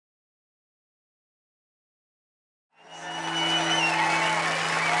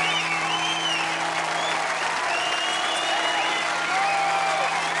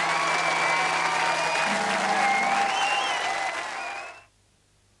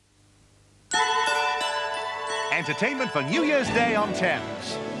entertainment for New Year's Day on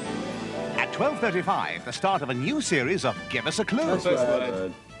Thames. At 12:35, the start of a new series of Give Us a Clue. That's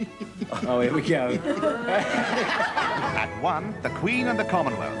right. Oh, here we go. At 1, the Queen and the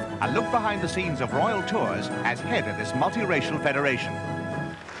Commonwealth, a look behind the scenes of royal tours as head of this multiracial federation.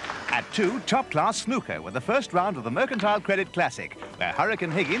 At 2, top-class snooker with the first round of the Mercantile Credit Classic, where Hurricane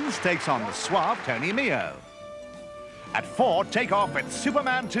Higgins takes on the suave Tony Mio. At 4, take off with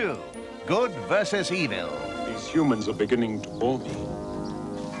Superman 2, good versus evil. These humans are beginning to bore me.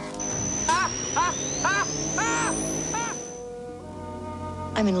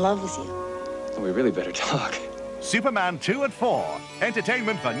 I'm in love with you. Oh, we really better talk. Superman 2 at 4,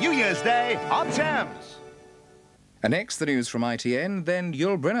 entertainment for New Year's Day on Thames. And next, the news from ITN, then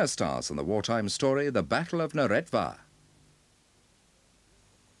Yul Brynner stars in the wartime story, The Battle of Neretva.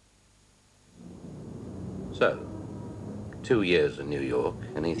 So, 2 years in New York,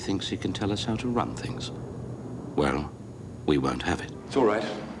 and he thinks he can tell us how to run things. Well, we won't have it. It's all right.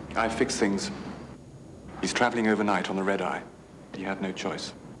 I fix things. He's traveling overnight on the red eye. He had no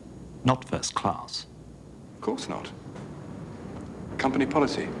choice. Not first class. Of course not. Company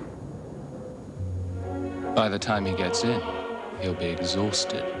policy. By the time he gets in, he'll be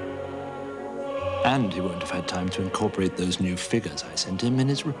exhausted. And he won't have had time to incorporate those new figures I sent him in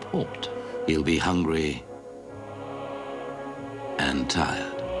his report. He'll be hungry and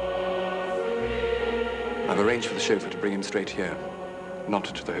tired. I've arranged for the chauffeur to bring him straight here, not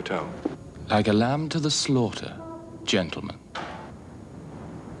to the hotel. Like a lamb to the slaughter, gentlemen.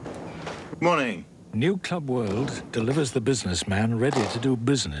 Morning. New Club World delivers the businessman ready to do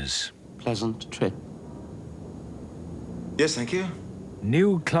business. Pleasant trip. Yes, thank you.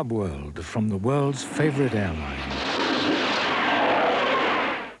 New Club World from the world's favorite airline.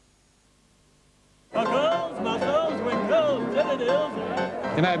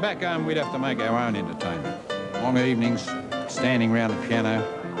 You know, back home we'd have to make our own entertainment. Long evenings, standing round the piano,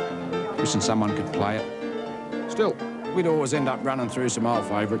 wishing someone could play it. Still, we'd always end up running through some old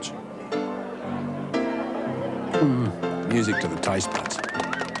favourites. Music to the taste buds.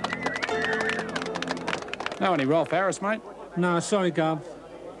 Know any Rolf Harris, mate? No, sorry, Gov.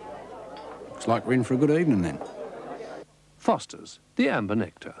 Looks like we're in for a good evening, then. Foster's, the Amber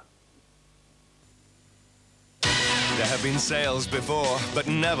Nectar. There have been sales before, but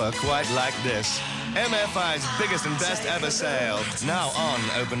never quite like this. MFI's biggest and best ever sale, now on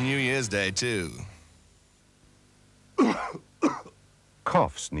open New Year's Day, too.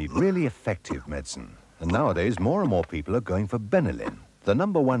 Coughs need really effective medicine. And nowadays, more and more people are going for Benylin, the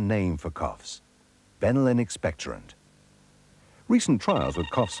 #1 name for coughs. Benylin expectorant. Recent trials with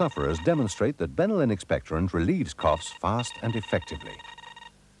cough sufferers demonstrate that Benylin expectorant relieves coughs fast and effectively.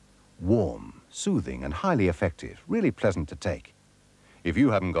 Warm, soothing, and highly effective, really pleasant to take. If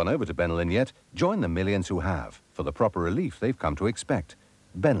you haven't gone over to Benylin yet, join the millions who have, for the proper relief they've come to expect.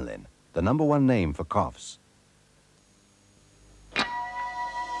 Benylin, the #1 name for coughs.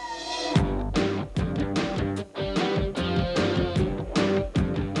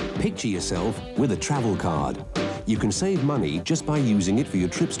 Picture yourself with a travel card. You can save money just by using it for your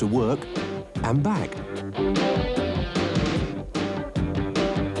trips to work and back.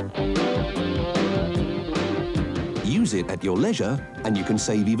 Use it at your leisure and you can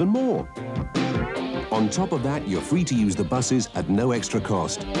save even more. On top of that, you're free to use the buses at no extra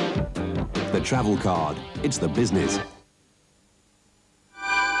cost. The travel card, it's the business.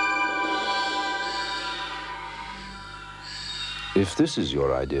 If this is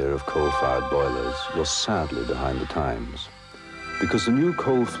your idea of coal-fired boilers, you're sadly behind the times. Because the new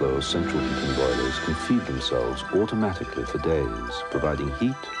coal-flow central heating boilers can feed themselves automatically for days, providing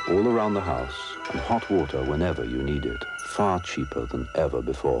heat all around the house and hot water whenever you need it, far cheaper than ever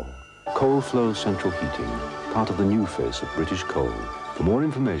before. Coal-flow central heating, part of the new face of British coal. For more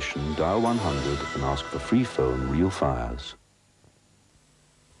information, dial 100 and ask for free phone Real Fires.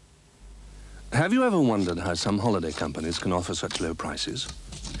 Have you ever wondered how some holiday companies can offer such low prices?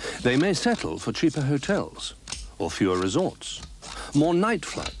 They may settle for cheaper hotels or fewer resorts, more night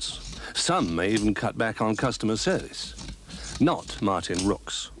flights. Some may even cut back on customer service. Not Martin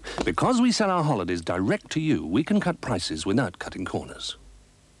Rooks. Because we sell our holidays direct to you, we can cut prices without cutting corners.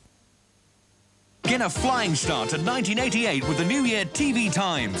 Get a flying start at 1988 with the New Year TV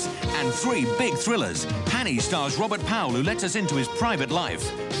Times. And 3 big thrillers. Hanny stars Robert Powell, who lets us into his private life.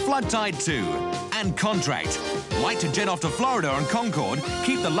 Flood Tide 2 and Contract. Like to jet off to Florida on Concorde?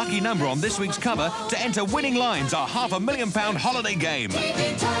 Keep the lucky number on this week's cover to enter Winning Lines, a £500,000 holiday game.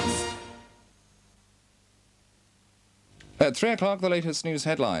 At 3 o'clock, the latest news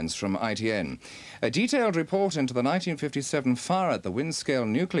headlines from ITN. A detailed report into the 1957 fire at the Windscale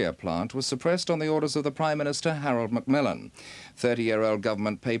nuclear plant was suppressed on the orders of the Prime Minister, Harold Macmillan. 30-year-old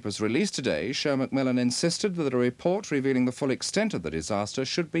government papers released today show Macmillan insisted that a report revealing the full extent of the disaster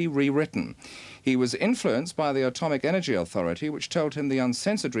should be rewritten. He was influenced by the Atomic Energy Authority, which told him the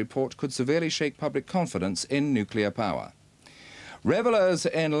uncensored report could severely shake public confidence in nuclear power. Revellers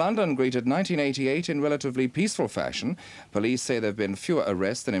in London greeted 1988 in relatively peaceful fashion. Police say there have been fewer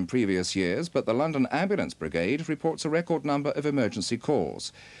arrests than in previous years, but the London Ambulance Brigade reports a record number of emergency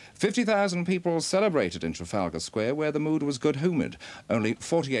calls. 50,000 people celebrated in Trafalgar Square, where the mood was good-humoured. Only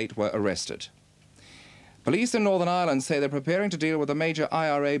 48 were arrested. Police in Northern Ireland say they're preparing to deal with a major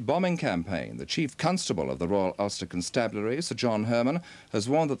IRA bombing campaign. The Chief Constable of the Royal Ulster Constabulary, Sir John Herman, has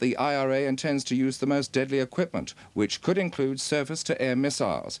warned that the IRA intends to use the most deadly equipment, which could include surface-to-air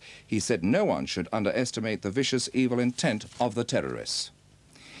missiles. He said no one should underestimate the vicious, evil intent of the terrorists.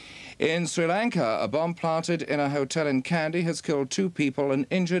 In Sri Lanka, a bomb planted in a hotel in Kandy has killed 2 people and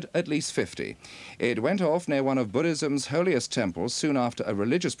injured at least 50. It went off near one of Buddhism's holiest temples soon after a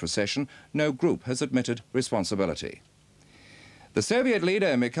religious procession. No group has admitted responsibility. The Soviet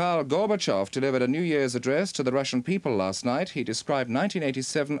leader Mikhail Gorbachev delivered a New Year's address to the Russian people last night. He described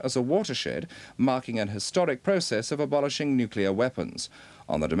 1987 as a watershed, marking an historic process of abolishing nuclear weapons.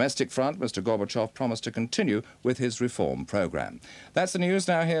 On the domestic front, Mr. Gorbachev promised to continue with his reform programme. That's the news.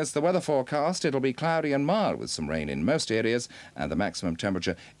 Now here's the weather forecast. It'll be cloudy and mild with some rain in most areas, and the maximum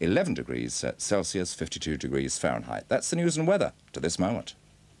temperature 11 degrees Celsius, 52 degrees Fahrenheit. That's the news and weather to this moment.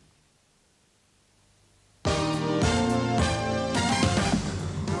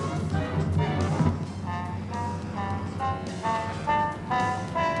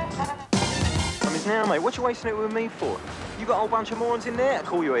 Now, mate, what you wasting it with me for? You got a whole bunch of morons in there to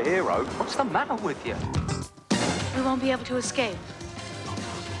call you a hero. What's the matter with you? We won't be able to escape.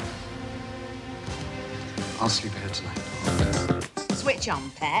 I'll sleep here tonight. Switch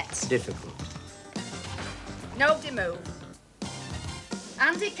on, pet. Difficult. Nobody move.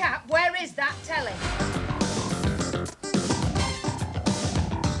 Handicap, where is that telly?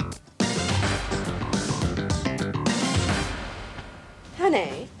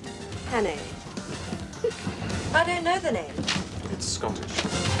 Honey. Honey. I don't know the name. It's Scottish.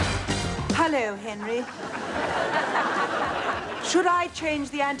 Hello, Henry. Should I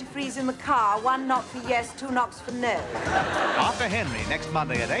change the antifreeze in the car? 1 knock for yes, 2 knocks for no. After Henry, next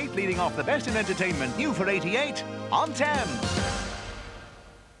Monday at 8, leading off the best in entertainment, new for 88, on Thames.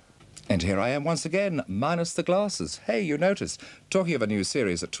 And here I am once again, minus the glasses. Hey, you noticed. Talking of a new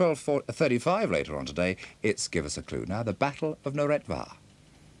series at 12:35 later on today, it's Give Us a Clue. Now, the Battle of Noretva.